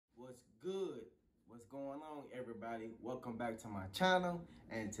Good? What's going on, everybody? Welcome back to my channel.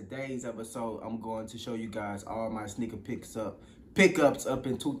 And today's episode, I'm going to show you guys all my sneaker pickups up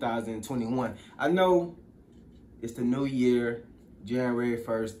in 2021. I know it's the new year, January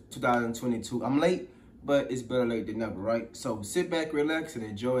 1st, 2022. I'm late, but it's better late than never, right? So sit back, relax, and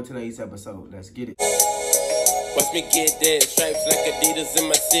enjoy today's episode. Let's get it. Watch me get that, stripes like Adidas in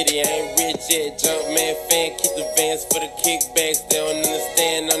my city. I ain't rich yet, jump man fan, keep the vans for the kickbacks. They don't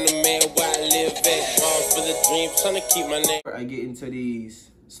understand I'm the man where I live at. All for the dream, trying to keep my name. Before I get into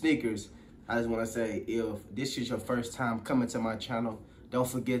these sneakers, I just want to say, if this is your first time coming to my channel, don't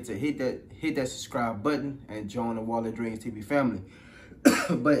forget to hit that subscribe button and join the Wall of Dreams TV family.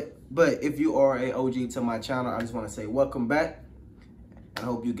 but if you are a OG to my channel, I just want to say welcome back. I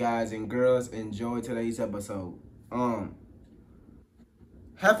hope you guys and girls enjoy today's episode.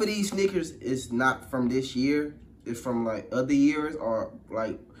 Half of these sneakers is not from this year. It's from like other years, or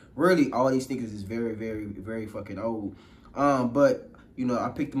like really all these sneakers is very, very, very fucking old. But you know, I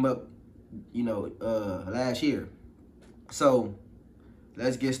picked them up, you know, last year. So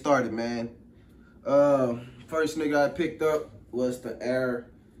let's get started, man. First sneaker I picked up was the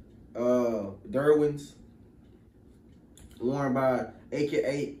Air Derwins, worn by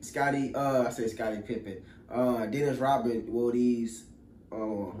AKA Scottie, I say Scottie Pippen. Dennis Rodman wore these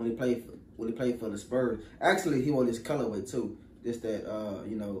when he played for the Spurs. Actually, he wore this colorway too. This that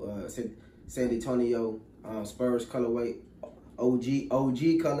you know, San Antonio Spurs colorway, OG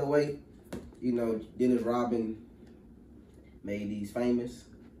colorway. You know, Dennis Rodman made these famous.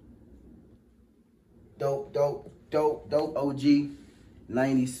 Dope OG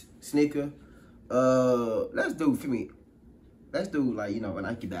 90s sneaker. Let's do like, you know, a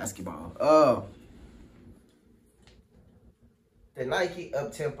Nike basketball. The Nike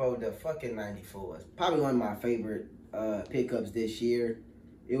Up-Tempo, the fucking 94s. Probably one of my favorite pickups this year.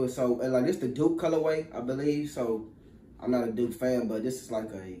 It was so, and like, this the Duke colorway, I believe. So I'm not a Duke fan, but this is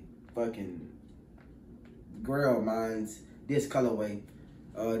like a fucking girl of mine's, this colorway.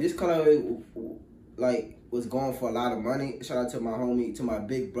 This colorway like was going for a lot of money. Shout out to my homie, to my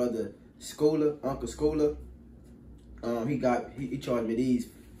big brother Schooler, Uncle Schooler. He charged me these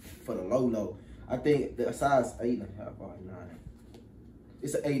for the low. I think the size 8.5 or 9.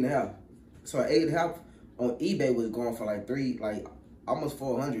 It's an 8.5. So an 8.5 on eBay was going for like almost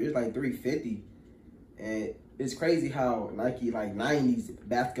 400. It's like 350. And it's crazy how Nike like 90s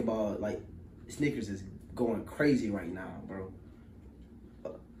basketball like sneakers is going crazy right now, bro.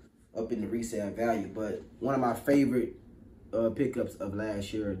 Up in the resale value. But one of my favorite pickups of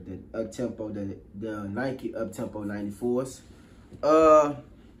last year, the Up-Tempo, the Nike Up-Tempo 94s.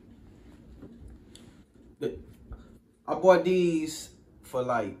 I bought these for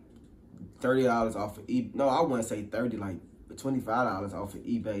like $30 off of eBay. No, I wouldn't say 30, like $25 off of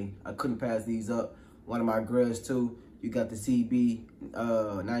eBay. I couldn't pass these up. One of my girls too. You got the CB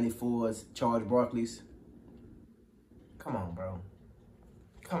 94s, Charles Barkley's. Come on, bro.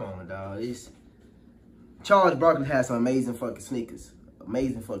 Come on, dog. Charles Barkley has some amazing fucking sneakers.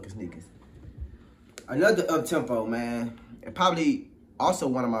 Amazing fucking sneakers. Another Up-Tempo, man. And probably also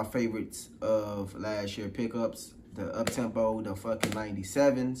one of my favorites of last year pickups. The Up-Tempo, the fucking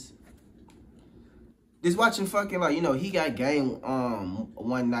 97s. Just watching fucking, like, you know, he got game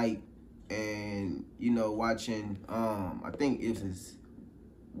one night. And, you know, watching, I think it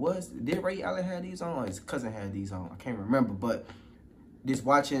was, did Ray Allen have these on? Or his cousin had these on. I can't remember, but just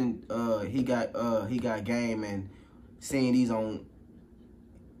watching he got game and seeing these on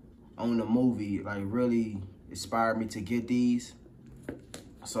the movie like really inspired me to get these.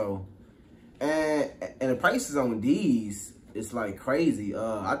 So and the prices on these, it's like crazy.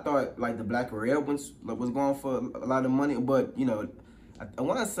 I thought like the black and red ones was going for a lot of money, but you know, I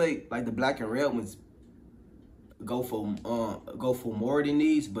want to say like the black and red ones go for more than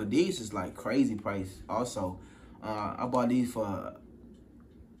these, but these is like crazy price also. I bought these for,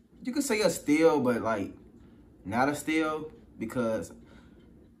 you could say a steal, but like not a steal, because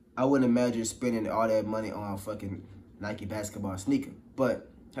I wouldn't imagine spending all that money on a fucking Nike basketball sneaker.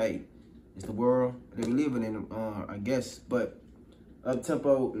 But hey, it's the world that we're living in, I guess. But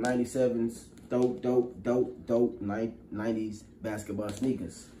Up-Tempo 97s, dope 90s basketball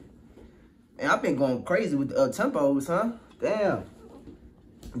sneakers. And I've been going crazy with the Up-Tempos, huh? Damn.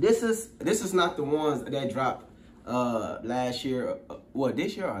 This is not the ones that dropped last year, well,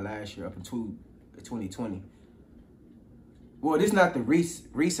 this year or last year, up until 2020. Well, this is not the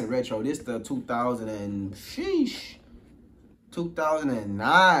recent retro. This is the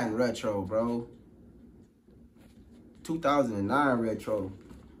 2009 retro, bro. 2009 retro.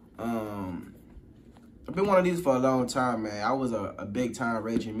 I've been wanting these for a long time, man. I was a big time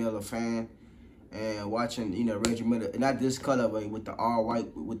Reggie Miller fan, and watching, you know, Reggie Miller, not this colorway with the all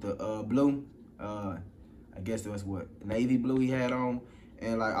white with the blue. I guess that was what, navy blue he had on,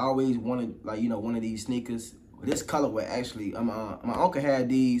 and like I always wanted, like, you know, one of these sneakers. This colorway actually, my uncle had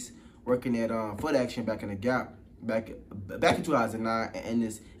these working at Foot Action back in the Gap back in 2009, and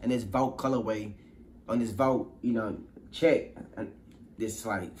this Vault colorway on this Vault, you know, check, and this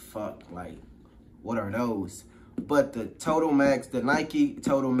like fuck, like what are those? But the Total Max, the Nike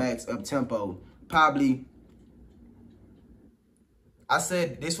Total Max Up Tempo, probably, I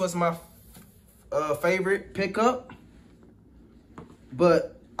said this was my favorite pickup,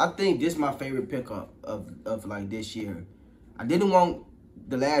 but I think this is my favorite pickup of like this year. I didn't want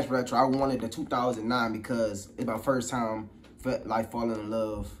the last retro. I wanted the 2009 because it's my first time like falling in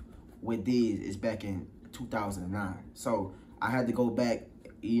love with these is back in 2009. So I had to go back,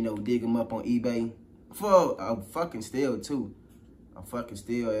 you know, dig them up on eBay for a fucking steal too. A fucking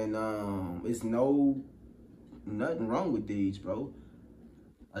steal, and it's nothing wrong with these, bro.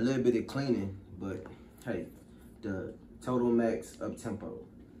 A little bit of cleaning, but hey, the Total Max Up Tempo.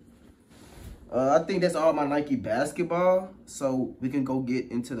 I think that's all my Nike basketball, so we can go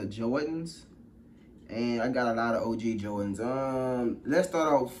get into the Jordans. And I got a lot of OG Jordans. Let's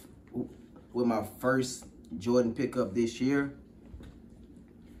start off with my first Jordan pickup this year,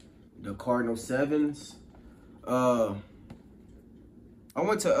 the Cardinal 7s. I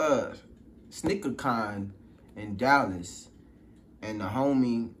went to SneakerCon in Dallas, and the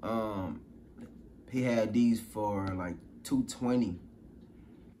homie, he had these for like $220.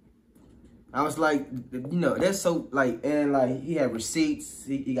 I was like, you know, that's so like, and like he had receipts.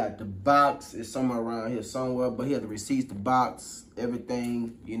 He got the box. It's somewhere around here somewhere, but he had the receipts, the box,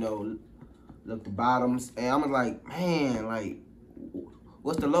 everything, you know, look the bottoms. And I was like, man, like,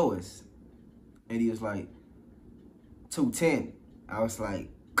 what's the lowest? And he was like, 210. I was like,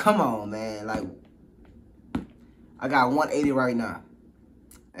 come on, man. Like, I got 180 right now.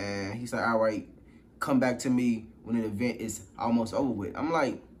 And he said, all right, come back to me when the event is almost over with. I'm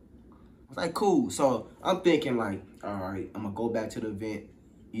like, cool. So I'm thinking like, all right, I'm gonna go back to the event,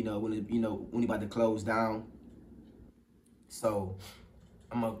 you know, when he about to close down. So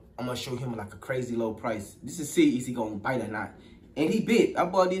I'm gonna show him like a crazy low price just to see is he gonna bite or not. And he bit. I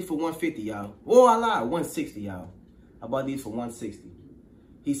bought these for 150, y'all. Whoa, I lied, 160, y'all. I bought these for 160.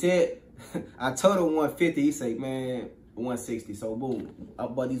 He said, I told him 150. He said, man, 160. So boom, I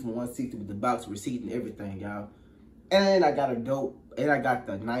bought these for 160 with the box, receipt, and everything, y'all. And I got a dope, and I got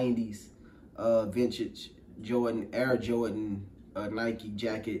the 90s vintage Jordan, Air Jordan Nike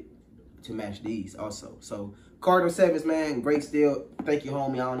jacket to match these also. So Cardinal 7s, man, great steal. Thank you,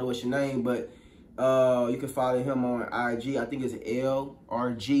 homie. I don't know what's your name, but you can follow him on IG. I think it's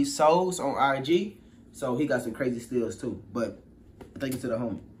LRG Souls on IG. So he got some crazy steals too. But thank you to the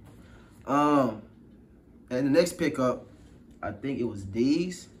homie. And the next pickup, I think it was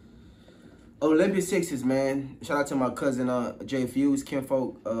these Olympic 6s, man. Shout out to my cousin Jay Fuse,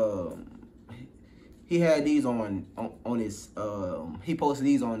 Kinfolk. He had these on his he posted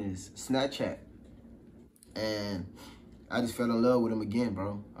these on his Snapchat, and I just fell in love with him again,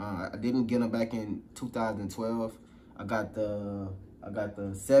 bro. I didn't get them back in 2012. I got the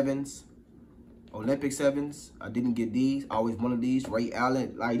 7s, Olympic 7s. I didn't get these. I always wanted these. Ray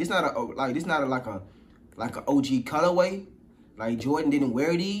Allen, like this not a like an OG colorway. Like Jordan didn't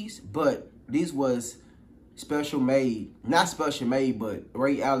wear these, but these was special made. Not special made, but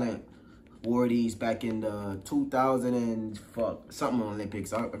Ray Allen wore these back in the 2000 and something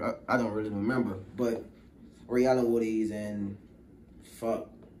Olympics. I don't really remember, but Ray Allen wore these, and and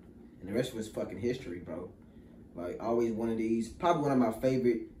the rest was fucking history, bro. Like, always one of these. Probably one of my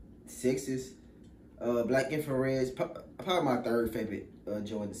favorite 6s. Black Infrared's probably my third favorite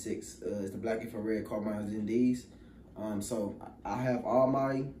Jordan 6. Is the Black Infrared Carbonized in these. So I have all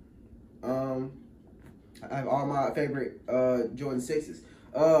my favorite Jordan 6s.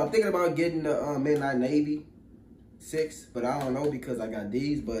 I'm thinking about getting the Midnight Navy 6, but I don't know because I got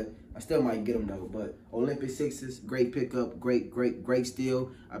these, but I still might get them though. But Olympic 6s, great pickup, great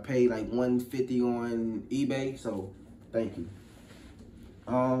steal. I paid like $150 on eBay, so thank you.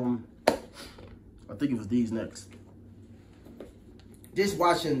 I think it was these next. Just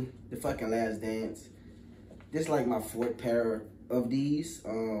watching the fucking Last Dance. This like my 4th pair of these.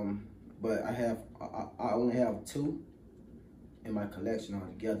 But I only have 2 in my collection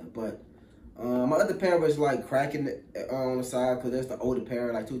altogether. But my other pair was like cracking on the side because that's the older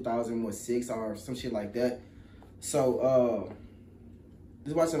pair, like 2006 or some shit like that. So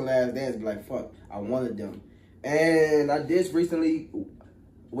just watching the Last Dance, be like, fuck, I wanted them. And I just recently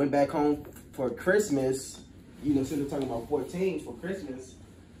went back home for Christmas, you know, since we're talking about 14s for Christmas,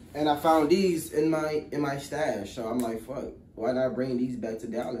 and I found these in my stash. So I'm like, fuck, why not bring these back to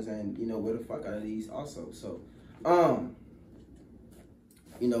Dallas and, you know, wear the fuck out of these also. So,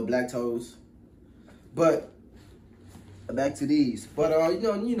 you know, black toes. But back to these. But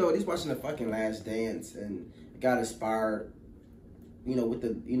you know, just watching the fucking Last Dance and got inspired, you know, with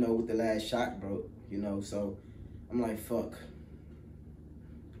the last shot, bro. You know, so I'm like, fuck.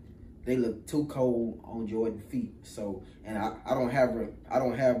 They look too cold on Jordan feet. So, and I don't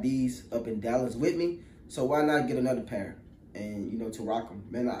have these up in Dallas with me. So why not get another pair and, you know, to rock them?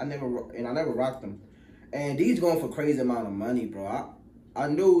 Man, I never rocked them. And these going for crazy amount of money, bro. I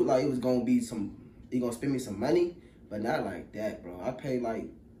knew like it was gonna be he gonna spend me some money, but not like that, bro. I paid like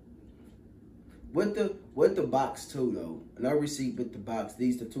with the box too, though. No receipt with the box.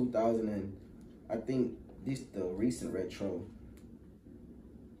 These the 2000 and I think this the recent retro.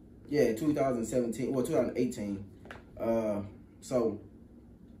 Yeah, 2017, well, 2018. So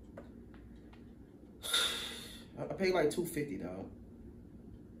I paid like $250, dog.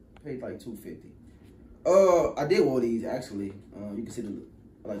 I paid like $250. I did wear these actually. You can see the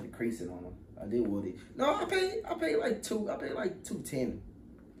creasing on them. I did wear these. No, I paid like $210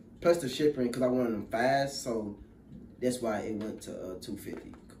 plus the shipping because I wanted them fast. So that's why it went to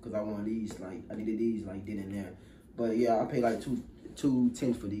 $250 because I wanted these I needed these then and there. But yeah, I paid like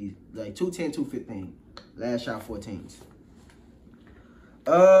 $210 for these, like $210, $215. Last shot 14s.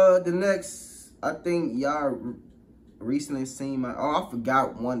 The next, I think y'all recently seen I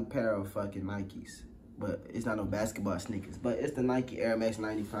forgot one pair of fucking Nikes, but it's not no basketball sneakers, but it's the Nike Air Max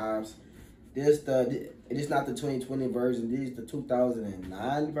 95s. It's not the 2020 version. This is the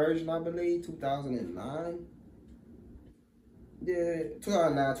 2009 version, I believe. 2009. Yeah,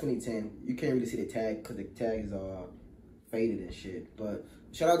 2009, 2010. You can't really see the tag because the tag is faded and shit. But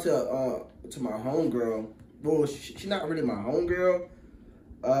shout out to my homegirl. Well, she's not really my homegirl.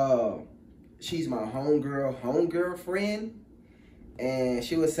 She's my homegirl friend, and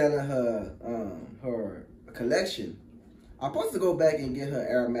she was selling her collection. I'm supposed to go back and get her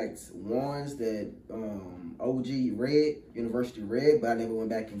Air Max 1s that OG red, University red, but I never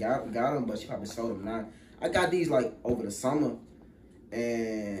went back and got them. But she probably sold them now. I got these like over the summer,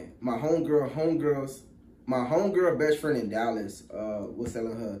 and my homegirl best friend in Dallas was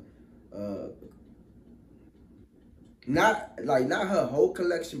selling her not her whole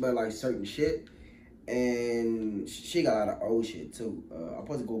collection, but like certain shit. And she got a lot of old shit too. I'm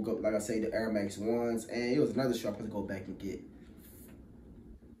supposed to go, like I say, the Air Max 1s, and it was another shoe I'm supposed to go back and get.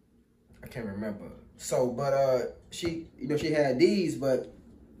 I can't remember. So, but she had these, but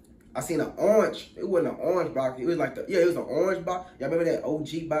I seen an orange. It wasn't an orange box. It was like it was an orange box. Y'all remember that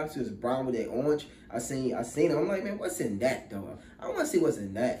OG box? It was brown with that orange. I seen it. I'm like, man, what's in that though? I want to see what's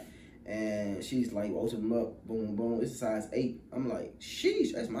in that. And she's like, open them up, boom, boom. It's a size 8. I'm like,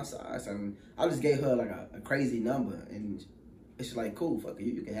 sheesh, that's my size. And I just gave her like a crazy number, and it's like, cool, fuck it,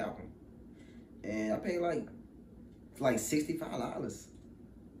 you can have them. And I paid like $65,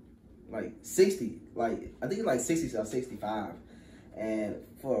 like 60, like I think it's like 60 or 65, and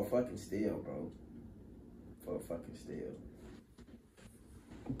for a fucking steal, bro, for a fucking steal.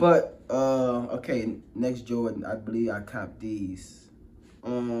 But okay, next Jordan, I believe I copped these.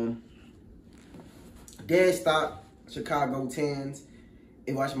 Dead stock Chicago 10s. If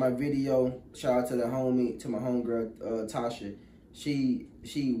you watch my video, shout out to my homegirl Tasha. She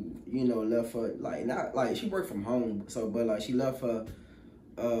you know left her not like she worked from home, so but like she left her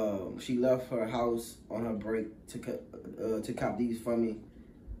house on her break to cop these for me.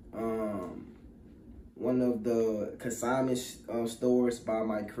 One of the consignment stores by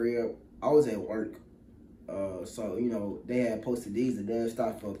my crib. I was at work, so you know they had posted these the dead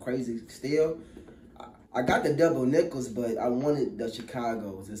stock for crazy steal. I got the double nickels, but I wanted the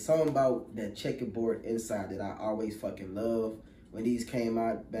Chicago's. There's something about that checkerboard inside that I always fucking love. When these came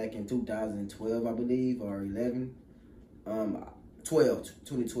out back in 2012, I believe, or 11.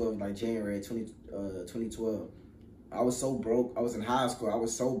 2012, like January 2012. I was so broke. I was in high school. I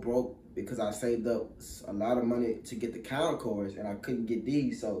was so broke because I saved up a lot of money to get the Concords, and I couldn't get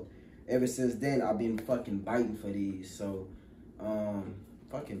these. So ever since then, I've been fucking biting for these. So,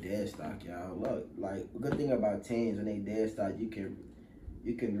 fucking dead stock, y'all. Look, like, a good thing about 10s, when they dead stock, you can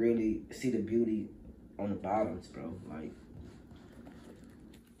really see the beauty on the bottoms, bro. Like,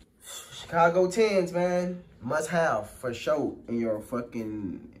 Chicago 10s, man, must have for sure in your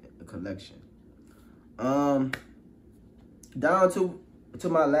fucking collection. Down to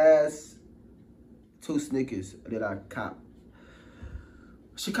my last 2 sneakers that I copped.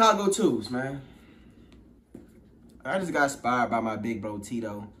 Chicago 2s, man. I just got inspired by my big bro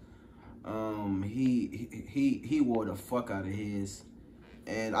Tito. He wore the fuck out of his.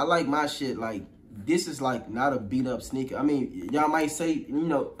 And I like my shit, like, this is like not a beat up sneaker. I mean, y'all might say, you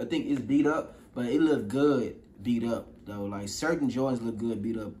know, I think it's beat up, but it look good beat up though. Like certain Jordans look good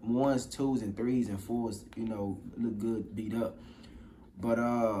beat up. 1s, 2s, and 3s and 4s, you know, look good beat up. But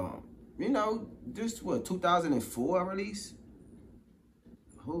you know, this what 2004 release?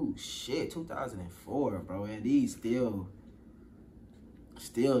 Oh shit, 2004, bro. And these still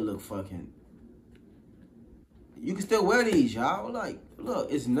look fucking. You can still wear these, y'all. Like,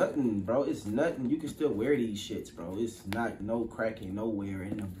 look, it's nothing, bro. It's nothing. You can still wear these shits, bro. It's not no cracking nowhere.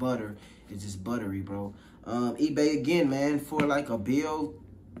 And the butter is just buttery, bro. eBay again, man, for like a bill.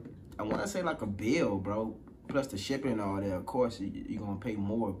 I want to say like a bill, bro. Plus the shipping and all that. Of course, you're going to pay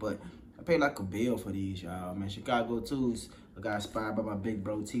more. But I pay like a bill for these, y'all, man. Chicago Tools. I got inspired by my big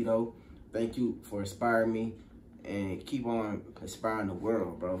bro, Tito. Thank you for inspiring me. And keep on inspiring the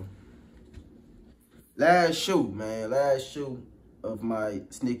world, bro. Last shoe, man. Last shoe of my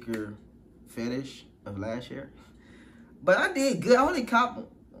sneaker fetish of last year. But I did good. I only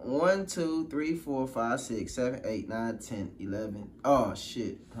copped 1, 2, 3, 4, 5, 6, 7, 8, 9, 10, 11. Oh,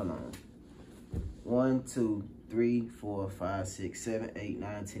 shit. Hold on. 1, 2, 3, 4, 5, 6, 7, 8,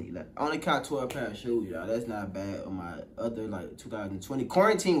 9, 10, 11. I only caught 12 pair of shoes, y'all. That's not bad on my other, like, 2020.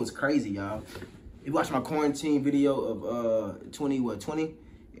 Quarantine was crazy, y'all. If you watch my quarantine video of 20?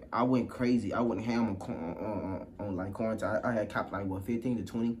 I went crazy. I went ham on like quarantine. I had copped like what 15 to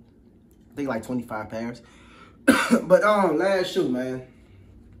 20. I think like 25 pairs. But last shoe, man.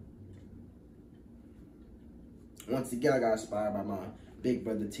 Once again, I got inspired by my big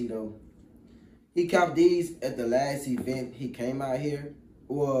brother Tito. He copped these at the last event he came out here.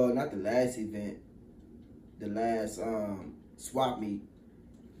 Well, not the last event. The last swap meet.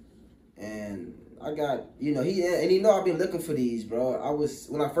 And I got, you know, he know I've been looking for these, bro.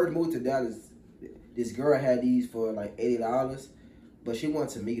 When I first moved to Dallas, this girl had these for like $80, but she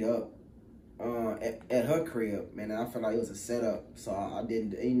wanted to meet up at her crib, man. And I felt like it was a setup, so I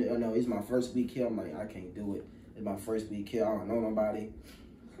didn't. You know, it's my first week here. I'm like, I can't do it. It's my first week here. I don't know nobody.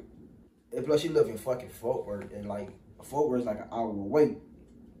 And plus, she live in fucking Fort Worth, and like Fort Worth is like an hour away.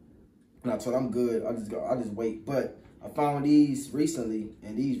 And I told her I'm good. I just wait. But I found these recently,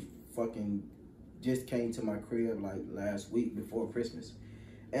 and these fucking just came to my crib like last week before Christmas,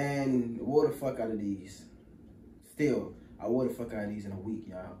 and wore the fuck out of these. Still, I wore the fuck out of these in a week,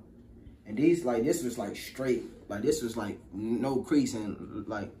 y'all. And these, like, this was like straight, like this was like no creasing.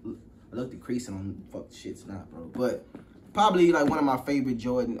 Like I looked at creasing on, fuck the shit's not, bro. But probably like one of my favorite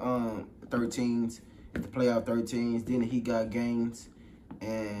Jordan 13s, the playoff 13s. Then he got games,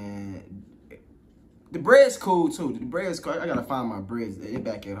 and the bread's cool too. The bread's cool. I gotta find my breads. They're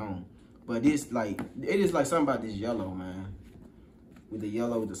back at home. But this, like, it is like something about this yellow, man. With the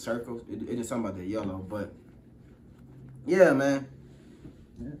yellow, with the circles. It is something about the yellow. But, yeah, man.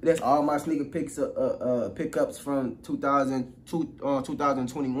 That's all my sneaker pickups from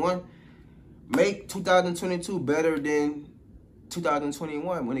 2021. Make 2022 better than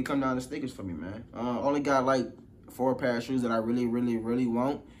 2021 when it come down to sneakers for me, man. Only got, like, 4 pair of shoes that I really, really, really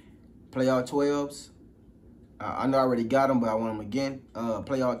want. Playoff 12s. I know I already got them, but I want them again.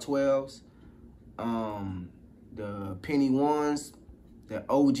 Playoff 12s. The Penny 1s. The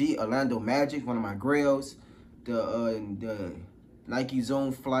OG Orlando Magic, one of my grails. The Nike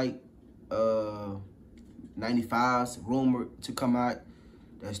Zone Flight 95s, rumored to come out.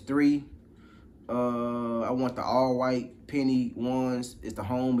 That's 3. I want the all-white Penny 1s. It's the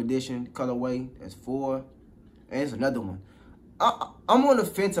home edition colorway. That's 4. And it's another one. I'm on the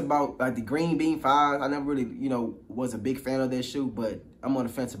fence about like the green bean 5s. I never really, you know, was a big fan of that shoe, but I'm on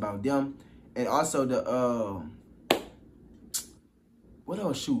the fence about them. And also the what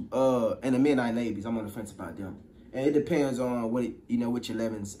else shoe? And the Midnight Navies. I'm on the fence about them. And it depends on what which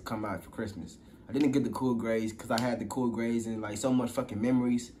 11s come out for Christmas. I didn't get the cool grays because I had the cool grays and like so much fucking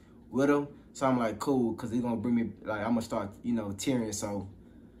memories with them. So I'm like, cool, because they're gonna bring me, like, I'm gonna start, you know, tearing. So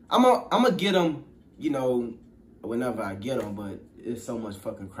I'm gonna get them, you know, whenever I get them, but it's so much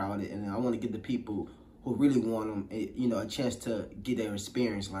fucking crowded, and I want to get the people who really want them, you know, a chance to get their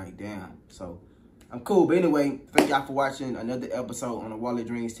experience. Like, damn. So I'm cool. But anyway, thank y'all for watching another episode on the Wally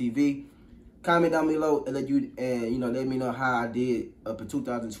Dreams TV. Comment down below and let me know how I did up in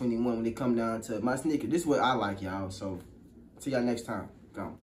 2021 when it come down to my sneaker. This is what I like, y'all. So see y'all next time. Gone.